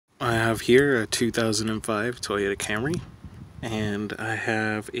have here a 2005 Toyota Camry, and I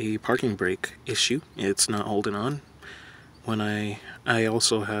have a parking brake issue. It's not holding on. When I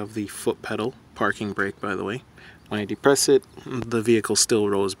also have the foot pedal parking brake, by the way. When I depress it, the vehicle still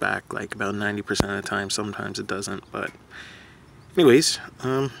rolls back like about 90% of the time. Sometimes it doesn't, but anyways,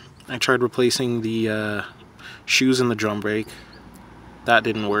 I tried replacing the shoes in the drum brake. That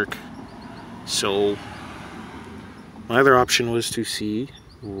didn't work. So my other option was to see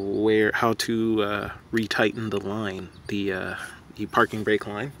how to retighten the line, the parking brake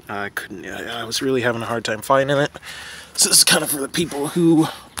line. I was really having a hard time finding it. So this is kind of for the people who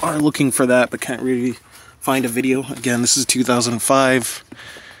are looking for that but can't really find a video. Again, this is 2005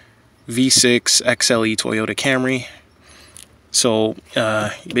 V6 XLE Toyota Camry. So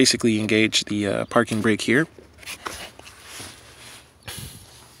you basically engage the parking brake here.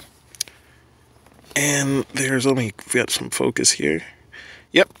 And there's, let me get some focus here.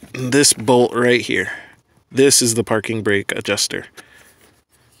 Yep, this bolt right here. This is the parking brake adjuster.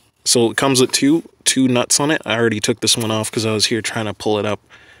 So it comes with two nuts on it. I already took this one off because I was here trying to pull it up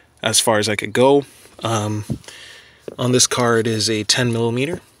as far as I could go. On this car, it is a 10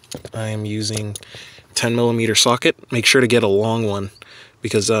 millimeter. I am using 10 millimeter socket. Make sure to get a long one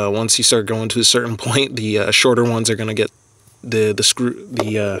because once you start going to a certain point, the shorter ones are going to get the screw,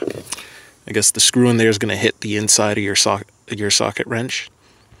 I guess the screw in there is going to hit the inside of your socket wrench.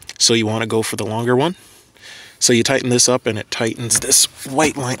 So you want to go for the longer one. So you tighten this up and it tightens this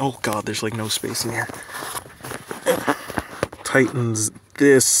white line. Oh god, there's like no space in here. Tightens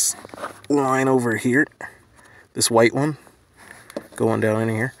this line over here. This white one going down in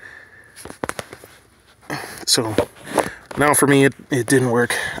here. So now for me it didn't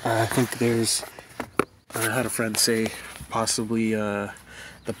work. I think I had a friend say possibly the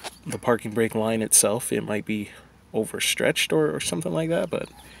parking brake line itself, it might be overstretched or something like that, but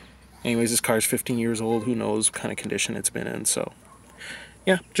anyways, this car is 15 years old. Who knows what kind of condition it's been in. So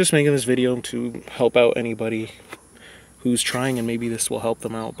yeah, just making this video to help out anybody who's trying, and maybe this will help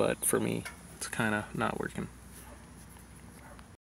them out, but for me it's kind of not working.